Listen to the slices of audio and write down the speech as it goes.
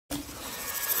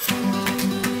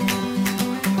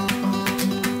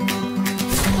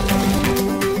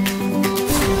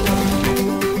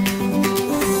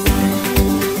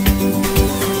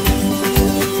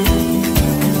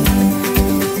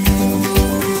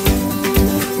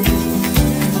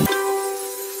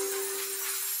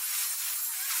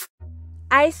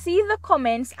I see the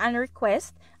comments and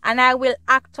requests and I will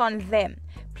act on them.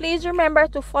 Please remember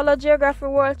to follow Geography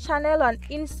World channel on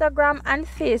Instagram and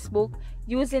Facebook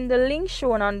using the link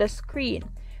shown on the screen.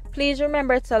 Please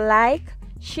remember to like,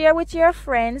 share with your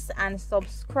friends, and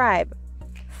subscribe.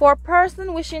 For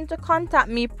person wishing to contact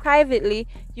me privately,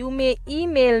 you may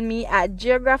email me at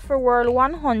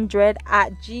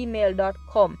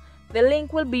geographyworld100@gmail.com. The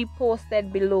link will be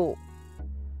posted below.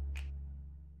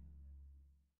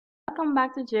 Welcome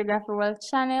back to Geography World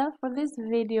channel. For this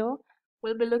video,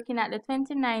 we'll be looking at the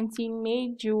 2019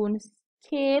 May-June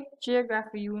Cape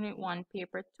Geography Unit 1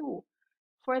 Paper 2.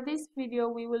 For this video,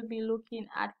 we will be looking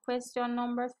at question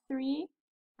number 3,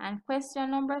 and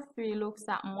question number 3 looks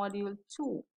at module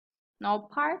 2. Now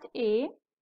part A,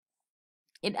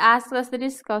 it asks us to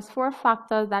discuss 4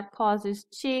 factors that causes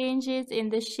changes in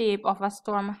the shape of a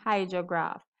storm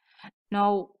hydrograph.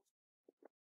 Now,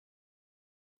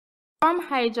 storm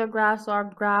hydrographs are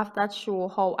graphs that show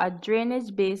how a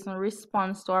drainage basin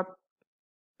responds to a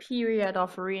period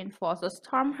of rainfall. So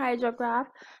storm hydrograph,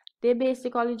 they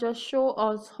basically just show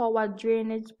us how a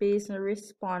drainage basin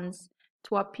responds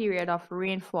to a period of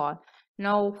rainfall.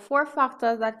 Now, 4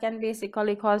 factors that can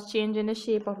basically cause change in the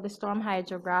shape of the storm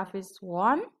hydrograph is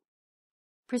 1,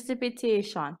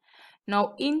 precipitation.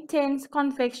 Now, intense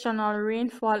convectional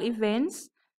rainfall events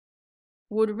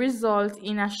would result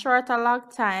in a shorter lag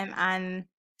time and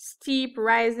steep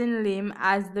rising limb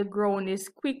as the ground is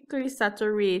quickly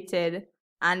saturated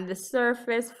and the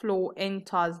surface flow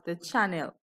enters the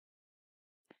channel.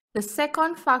 The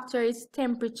second factor is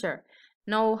temperature.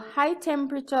 Now, high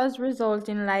temperatures result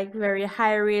in very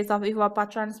high rates of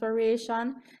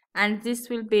evapotranspiration, and this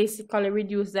will basically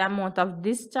reduce the amount of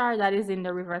discharge that is in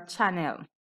the river channel.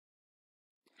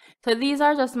 So these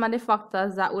are just some of the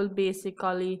factors that will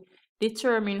basically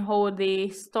determine how the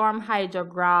storm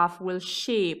hydrograph will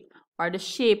shape, or the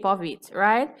shape of it,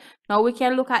 right? Now we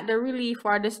can look at the relief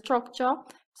or the structure.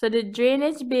 So the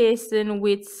drainage basin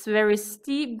with very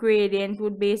steep gradient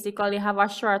would basically have a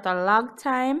shorter lag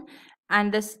time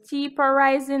and the steeper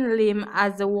rising limb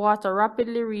as the water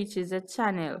rapidly reaches the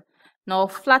channel. Now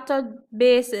flatter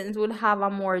basins would have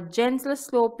a more gentle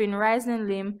sloping rising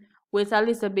limb with a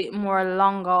little bit more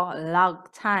longer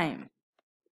lag time.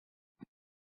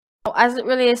 Now, as it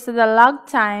relates to the lag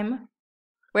time,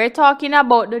 we're talking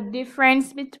about the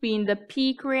difference between the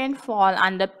peak rainfall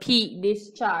and the peak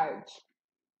discharge.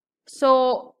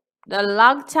 So the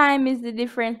lag time is the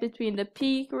difference between the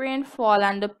peak rainfall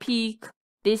and the peak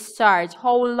discharge.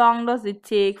 How long does it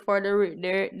take for the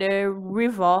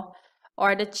river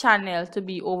or the channel to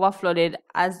be overflooded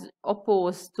as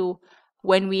opposed to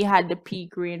when we had the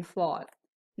peak rainfall?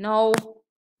 Now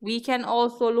we can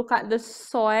also look at the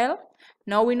soil.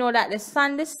 Now we know that the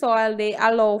sandy soil, they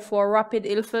allow for rapid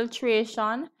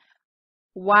infiltration,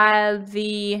 while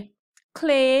the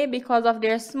clay, because of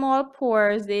their small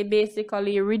pores, they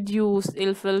basically reduce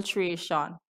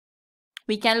infiltration.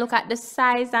 We can look at the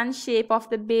size and shape of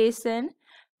the basin.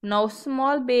 Now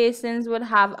small basins would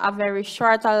have a very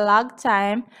shorter lag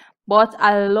time but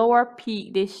a lower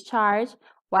peak discharge,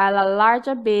 while a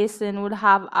larger basin would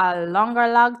have a longer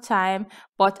lag time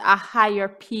but a higher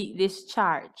peak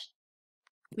discharge.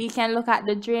 We can look at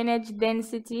the drainage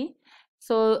density.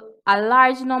 So a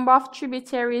large number of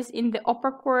tributaries in the upper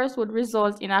course would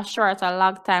result in a shorter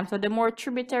lag time. So the more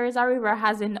tributaries a river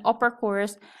has in the upper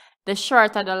course, the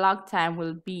shorter the lag time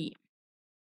will be.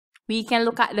 We can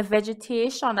look at the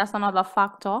vegetation. That's another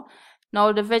factor.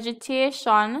 Now the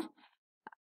vegetation,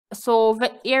 so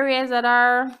the areas that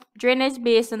are drainage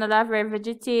basin that are very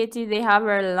vegetated, they have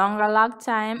a longer lag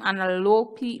time and a low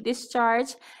peak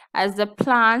discharge, as the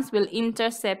plants will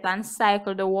intercept and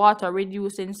cycle the water,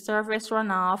 reducing surface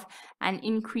runoff and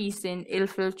increasing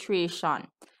infiltration.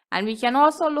 And we can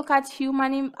also look at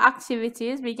human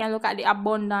activities. We can look at the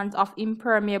abundance of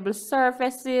impermeable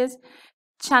surfaces,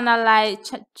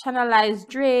 channelized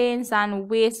drains, and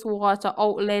wastewater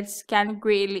outlets can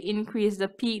greatly increase the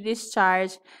peak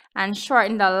discharge and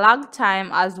shorten the lag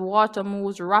time as water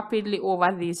moves rapidly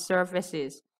over these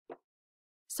surfaces.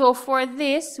 So for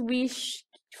this,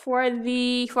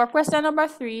 for question number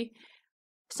 3,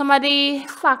 some of the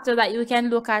factors that you can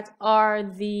look at are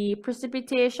the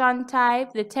precipitation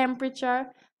type, the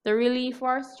temperature, the relief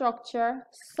or structure,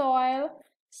 soil,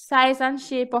 size and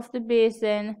shape of the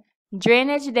basin,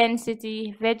 drainage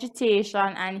density,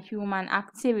 vegetation, and human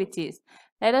activities.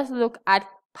 Let us look at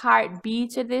part B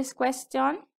to this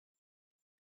question.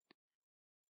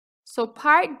 So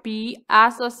part B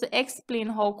asks us to explain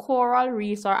how coral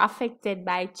reefs are affected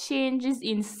by changes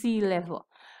in sea level.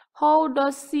 How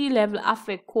does sea level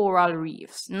affect coral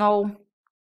reefs? Now,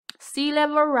 Sea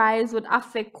level rise would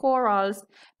affect corals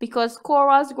because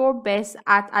corals grow best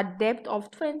at a depth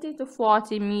of 20 to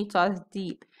 40 meters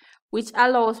deep, which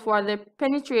allows for the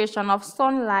penetration of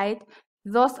sunlight,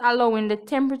 thus allowing the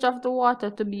temperature of the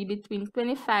water to be between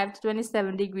 25 to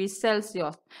 27 degrees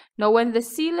Celsius. Now, when the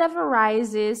sea level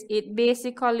rises, it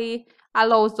basically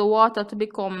allows the water to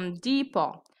become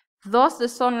deeper. Thus, the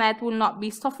sunlight will not be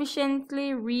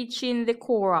sufficiently reaching the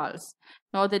corals.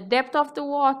 Now, the depth of the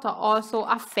water also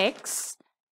affects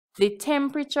the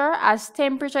temperature, as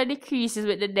temperature decreases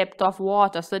with the depth of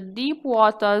water. So, deep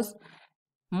waters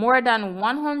more than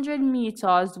 100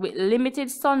 meters with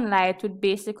limited sunlight would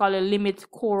basically limit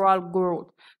coral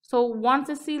growth. So, once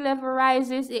the sea level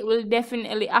rises, it will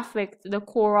definitely affect the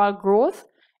coral growth.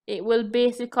 It will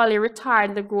basically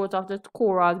retard the growth of the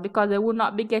corals because they will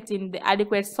not be getting the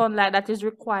adequate sunlight that is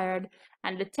required,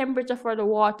 and the temperature for the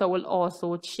water will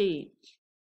also change.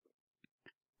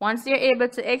 Once you're able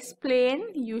to explain,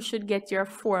 you should get your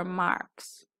 4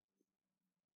 marks.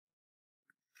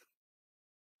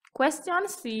 Question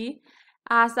C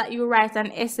asks that you write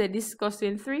an essay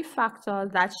discussing 3 factors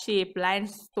that shape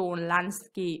limestone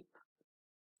landscape.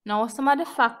 Now, some of the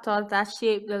factors that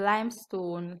shape the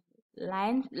limestone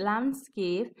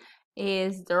landscape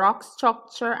is the rock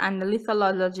structure and the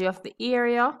lithology of the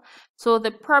area. So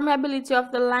the permeability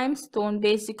of the limestone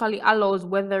basically allows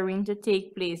weathering to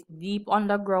take place deep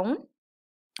underground.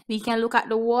 We can look at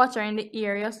the water in the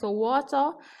area. So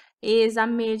water is a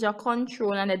major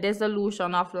control in the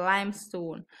dissolution of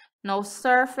limestone. Now,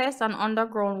 surface and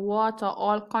underground water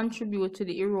all contribute to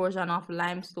the erosion of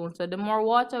limestone. So the more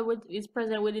water is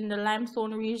present within the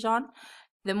limestone region,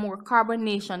 the more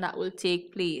carbonation that will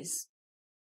take place.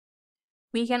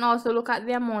 We can also look at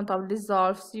the amount of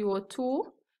dissolved CO2.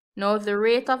 Now, the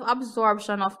rate of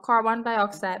absorption of carbon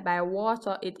dioxide by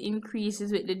water, it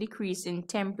increases with the decrease in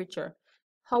temperature.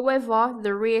 However,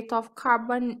 the rate of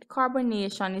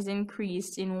carbonation is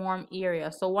increased in warm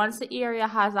areas. So once the area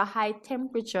has a high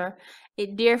temperature,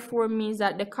 it therefore means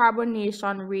that the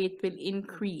carbonation rate will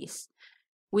increase.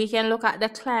 We can look at the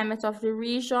climate of the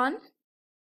region.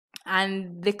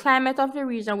 And the climate of the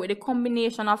region with the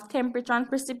combination of temperature and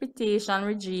precipitation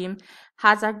regime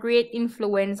has a great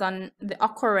influence on the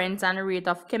occurrence and rate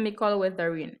of chemical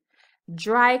weathering.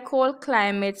 Dry, cold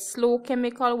climates slow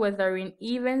chemical weathering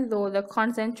even though the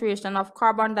concentration of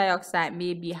carbon dioxide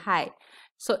may be high.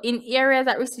 So in areas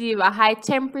that receive a high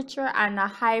temperature and a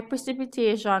high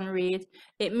precipitation rate,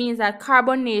 it means that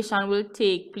carbonation will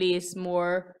take place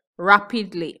more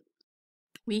rapidly.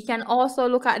 We can also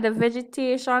look at the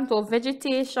vegetation. So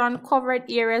vegetation covered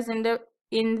areas in the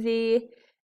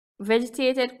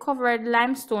vegetated covered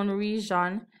limestone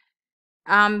region,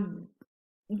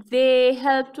 they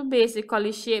help to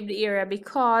basically shape the area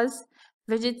because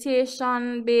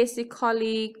vegetation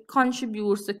basically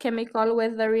contributes to chemical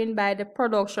weathering by the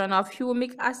production of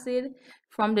humic acid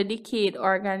from the decayed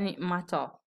organic matter.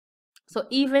 So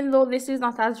even though this is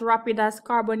not as rapid as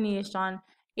carbonation,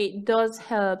 it does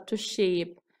help to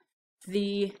shape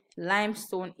the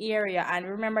limestone area. And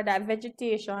remember that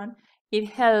vegetation, it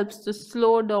helps to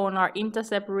slow down or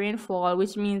intercept rainfall,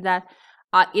 which means that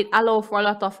it allows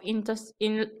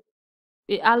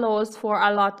for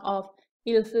a lot of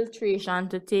infiltration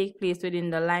to take place within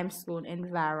the limestone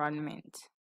environment.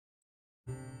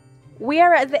 We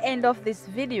are at the end of this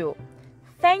video.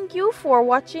 Thank you for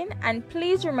watching, and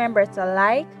please remember to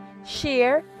like,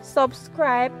 share,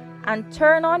 subscribe, and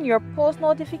turn on your post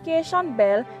notification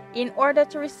bell in order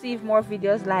to receive more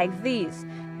videos like these.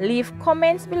 Leave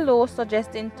comments below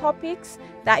suggesting topics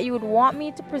that you would want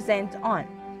me to present on.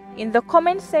 In the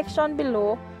comment section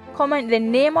below, comment the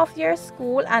name of your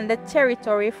school and the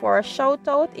territory for a shout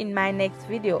out in my next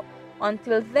video.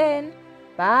 Until then,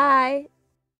 bye.